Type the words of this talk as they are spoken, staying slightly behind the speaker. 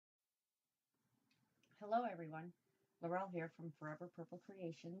Hello everyone, Laurel here from Forever Purple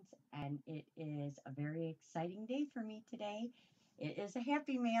Creations, and it is a very exciting day for me today. It is a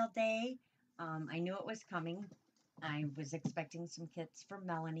Happy Mail day. I knew it was coming. I was expecting some kits from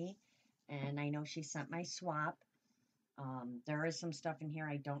Melanie, and I know she sent my swap. There is some stuff in here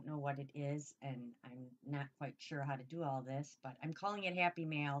I don't know what it is, and I'm not quite sure how to do all this, but I'm calling it Happy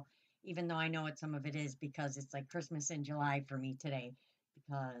Mail, even though I know what some of it is because it's like Christmas in July for me today,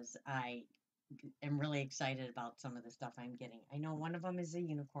 because I am really excited about some of the stuff I'm getting. I know one of them is a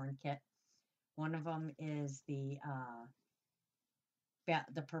unicorn kit. One of them is the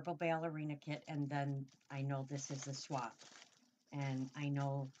purple ballerina kit, and then I know this is a swap, and I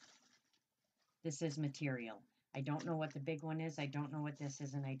know this is material. I don't know what the big one is. I don't know what this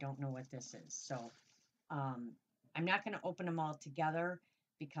is, and I don't know what this is. So I'm not going to open them all together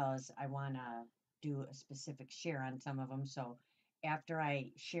because I want to do a specific share on some of them. So after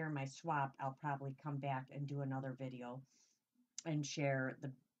I share my swap, I'll probably come back and do another video and share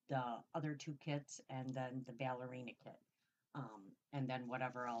the other two kits and then the ballerina kit. And then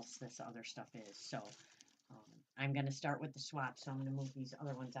whatever else this other stuff is. So I'm going to start with the swap. So I'm going to move these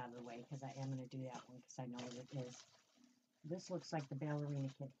other ones out of the way because I am going to do that one because I know what it is. This looks like the ballerina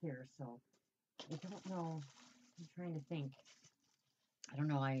kit here. So I don't know. I'm trying to think. I don't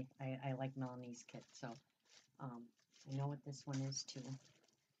know. I like Melanie's kit. So I know what this one is too.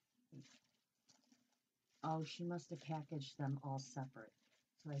 Oh, she must have packaged them all separate.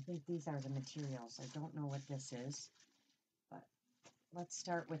 So I think these are the materials. I don't know what this is, but let's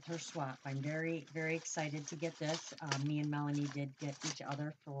start with her swap. I'm very, very excited to get this. Me and Melanie did get each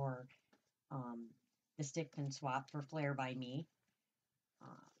other for the stick pin swap for FlairbyMe.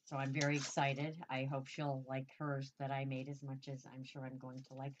 So I'm very excited. I hope she'll like hers that I made as much as I'm sure I'm going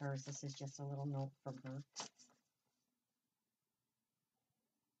to like hers. This is just a little note from her.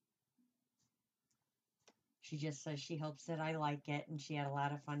 She just says she hopes that I like it, and she had a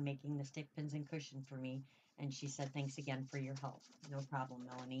lot of fun making the stick pins and cushion for me. And she said, thanks again for your help. No problem,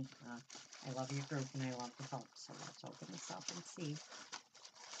 Melanie. I love your group, and I love the help. So let's open this up and see.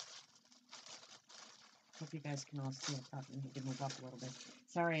 Hope you guys can all see it. I need to move up a little bit.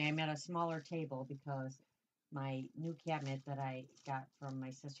 Sorry, I'm at a smaller table because my new cabinet that I got from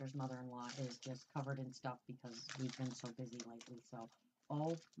my sister's mother-in-law is just covered in stuff because we've been so busy lately. So,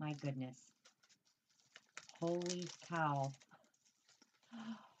 oh my goodness. Holy cow.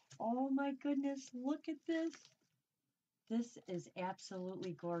 Oh my goodness, look at this. This is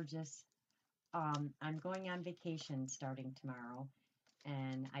absolutely gorgeous. I'm going on vacation starting tomorrow,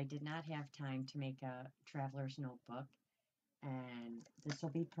 and I did not have time to make a traveler's notebook. And this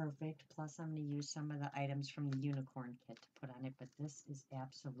will be perfect. Plus, I'm going to use some of the items from the unicorn kit to put on it, but this is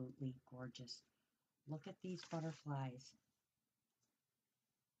absolutely gorgeous. Look at these butterflies.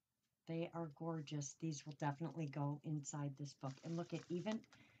 They are gorgeous. These will definitely go inside this book. And look at even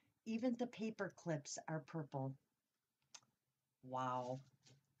the paper clips are purple. Wow.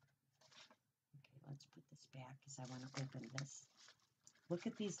 Okay, let's put this back because I want to open this. Look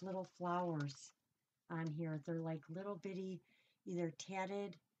at these little flowers on here. They're like little bitty, either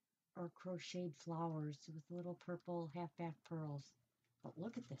tatted or crocheted flowers with little purple half-back pearls. But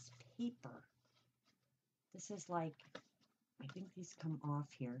look at this paper. This is like, I think these come off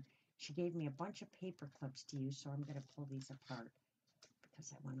here. She gave me a bunch of paper clips to use, so I'm going to pull these apart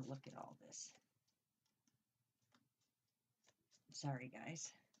because I want to look at all this. Sorry,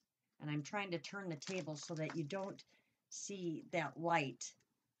 guys. And I'm trying to turn the table so that you don't see that light,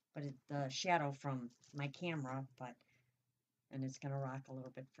 but the shadow from my camera, and it's going to rock a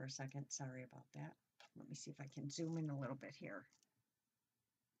little bit for a second. Sorry about that. Let me see if I can zoom in a little bit here.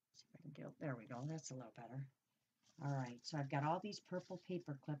 See if I can do, there we go. That's a little better. All right, so I've got all these purple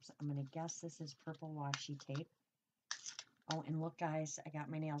paper clips. I'm going to guess this is purple washi tape. Oh, and look, guys, I got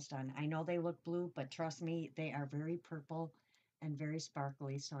my nails done. I know they look blue, but trust me, they are very purple and very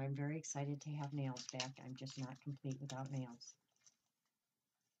sparkly, so I'm very excited to have nails back. I'm just not complete without nails.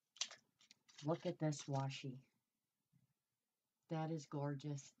 Look at this washi. That is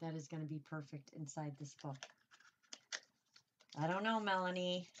gorgeous. That is going to be perfect inside this book. I don't know,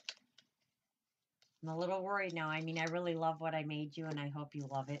 Melanie. I'm a little worried now. I mean, I really love what I made you, and I hope you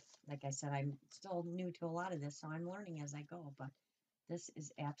love it. Like I said, I'm still new to a lot of this, so I'm learning as I go, but this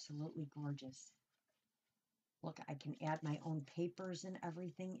is absolutely gorgeous. Look, I can add my own papers and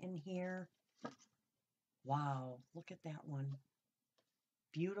everything in here. Wow, look at that one.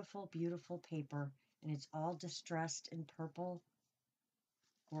 Beautiful, beautiful paper, and it's all distressed in purple.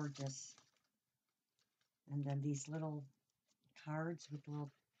 Gorgeous. And then these little cards with little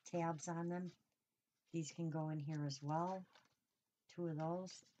tabs on them. These can go in here as well. Two of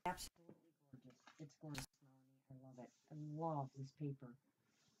those. Absolutely gorgeous. It's gorgeous, Melanie. I love it. I love this paper.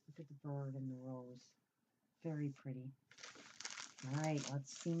 Look at the bird and the rose. Very pretty. All right,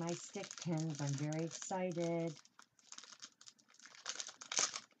 let's see my stick pins. I'm very excited.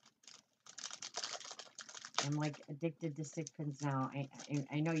 I'm like addicted to stick pins now.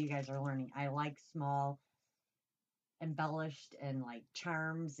 I know you guys are learning. I like small, embellished, and like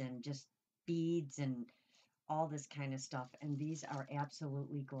charms and just beads and all this kind of stuff. And these are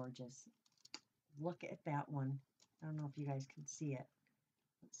absolutely gorgeous. Look at that one. I don't know if you guys can see it.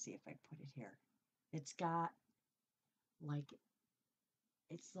 Let's see if I put it here. It's got like,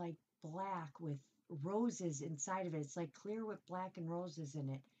 it's like black with roses inside of it. It's like clear with black and roses in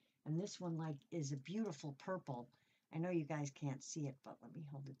it. And this one like is a beautiful purple. I know you guys can't see it, but let me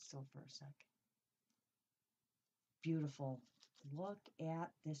hold it still for a sec. Beautiful. Look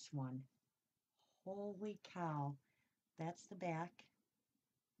at this one. Holy cow. That's the back.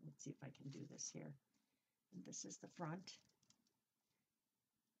 Let's see if I can do this here. And this is the front.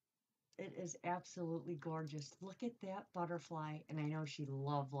 It is absolutely gorgeous. Look at that butterfly. And I know she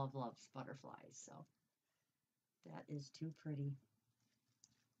loves butterflies. So that is too pretty.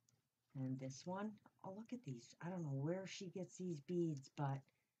 And this one, oh, look at these. I don't know where she gets these beads, but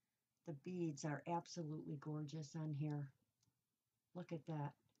the beads are absolutely gorgeous on here. Look at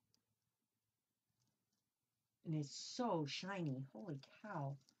that. And it's so shiny. Holy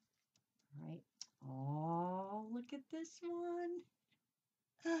cow. All right. Oh, look at this one.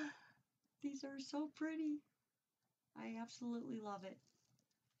 These are so pretty. I absolutely love it.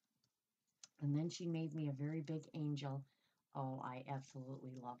 And then she made me a very big angel. Oh, I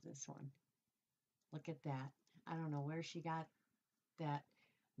absolutely love this one. Look at that. I don't know where she got that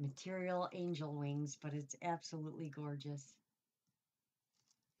material angel wings, but it's absolutely gorgeous.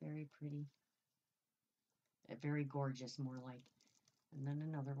 Very pretty. Very gorgeous, more like. And then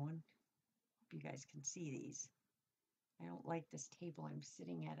another one. Hope you guys can see these. I don't like this table I'm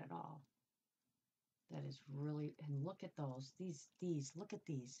sitting at all. That is really, and look at those. These, look at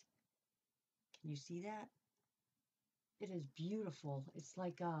these. Can you see that? It is beautiful. It's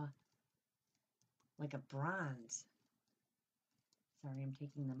like a bronze. Sorry, I'm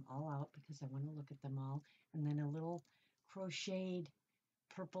taking them all out because I want to look at them all. And then a little crocheted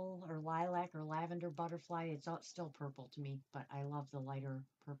purple or lilac or lavender butterfly. It's still purple to me, but I love the lighter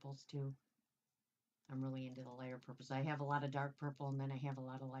purples too. I'm really into the lighter purples. I have a lot of dark purple and then I have a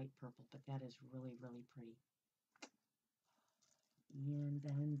lot of light purple, but that is really, really pretty. And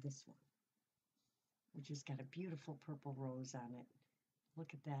then this one, which has got a beautiful purple rose on it.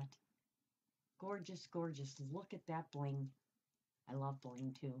 Look at that. Gorgeous, gorgeous. Look at that bling. I love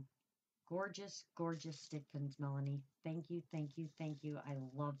bling too. Gorgeous, gorgeous stick pins, Melanie. Thank you, thank you, thank you. I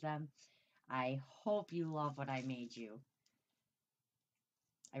love them. I hope you love what I made you.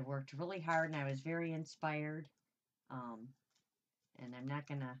 I worked really hard and I was very inspired. And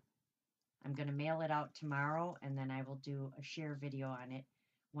I'm gonna mail it out tomorrow, and then I will do a share video on it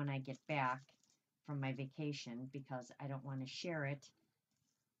when I get back from my vacation, because I don't want to share it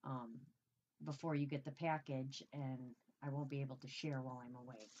before you get the package, and I won't be able to share while I'm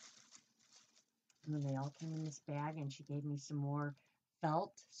away. And then they all came in this bag, and she gave me some more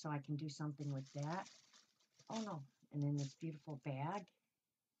felt so I can do something with that. Oh no, and in this beautiful bag.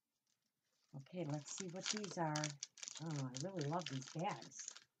 Okay, let's see what these are. Oh, I really love these bags.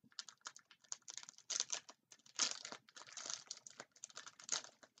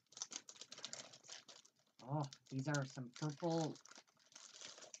 Oh, these are some purple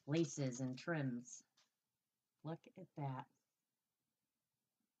laces and trims. Look at that.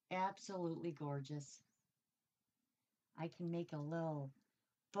 Absolutely gorgeous. I can make a little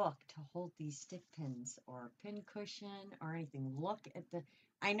book to hold these stick pins or a pin cushion or anything. Look at the,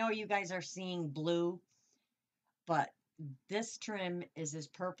 I know you guys are seeing blue, but this trim is as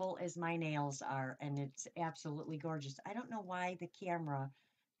purple as my nails are, and it's absolutely gorgeous. I don't know why the camera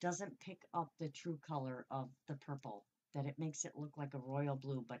doesn't pick up the true color of the purple, that it makes it look like a royal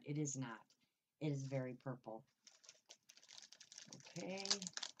blue, but it is not. It is very purple. Okay.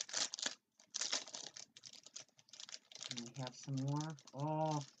 And we have some more.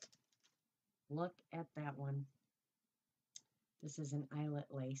 Oh, look at that one. This is an eyelet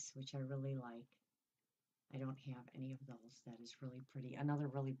lace, which I really like. I don't have any of those. That is really pretty. Another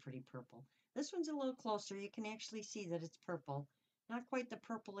really pretty purple. This one's a little closer. You can actually see that it's purple. Not quite the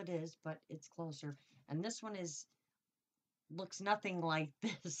purple it is, but it's closer. And this one looks nothing like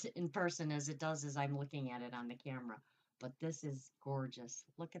this in person as it does as I'm looking at it on the camera. But this is gorgeous.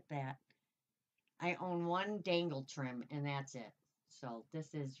 Look at that. I own one dangle trim, and that's it. So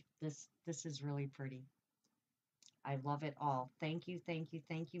this is really pretty. I love it all. Thank you, thank you,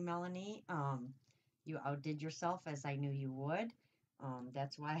 thank you, Melanie. You outdid yourself, as I knew you would.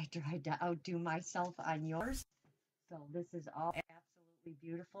 That's why I tried to outdo myself on yours. So this is all absolutely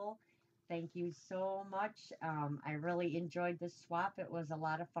beautiful. Thank you so much. I really enjoyed this swap. It was a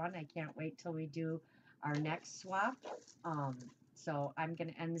lot of fun. I can't wait till we do our next swap. Um, so I'm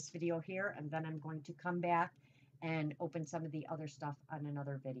going to end this video here, and then I'm going to come back and open some of the other stuff on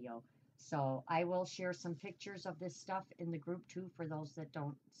another video. So I will share some pictures of this stuff in the group too for those that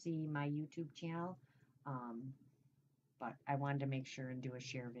don't see my YouTube channel. Um, but I wanted to make sure and do a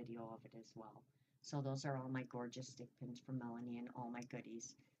share video of it as well. So those are all my gorgeous stick pins from Melanie and all my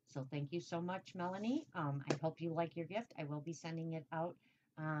goodies. So thank you so much, Melanie. I hope you like your gift. I will be sending it out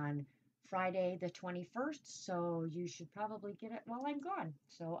on Friday the 21st, so you should probably get it while I'm gone.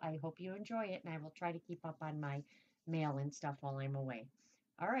 So I hope you enjoy it, and I will try to keep up on my mail and stuff while I'm away.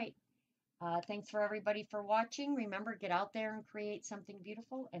 All right. Thanks for everybody for watching. Remember, get out there and create something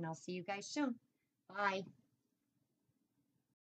beautiful, and I'll see you guys soon. Bye.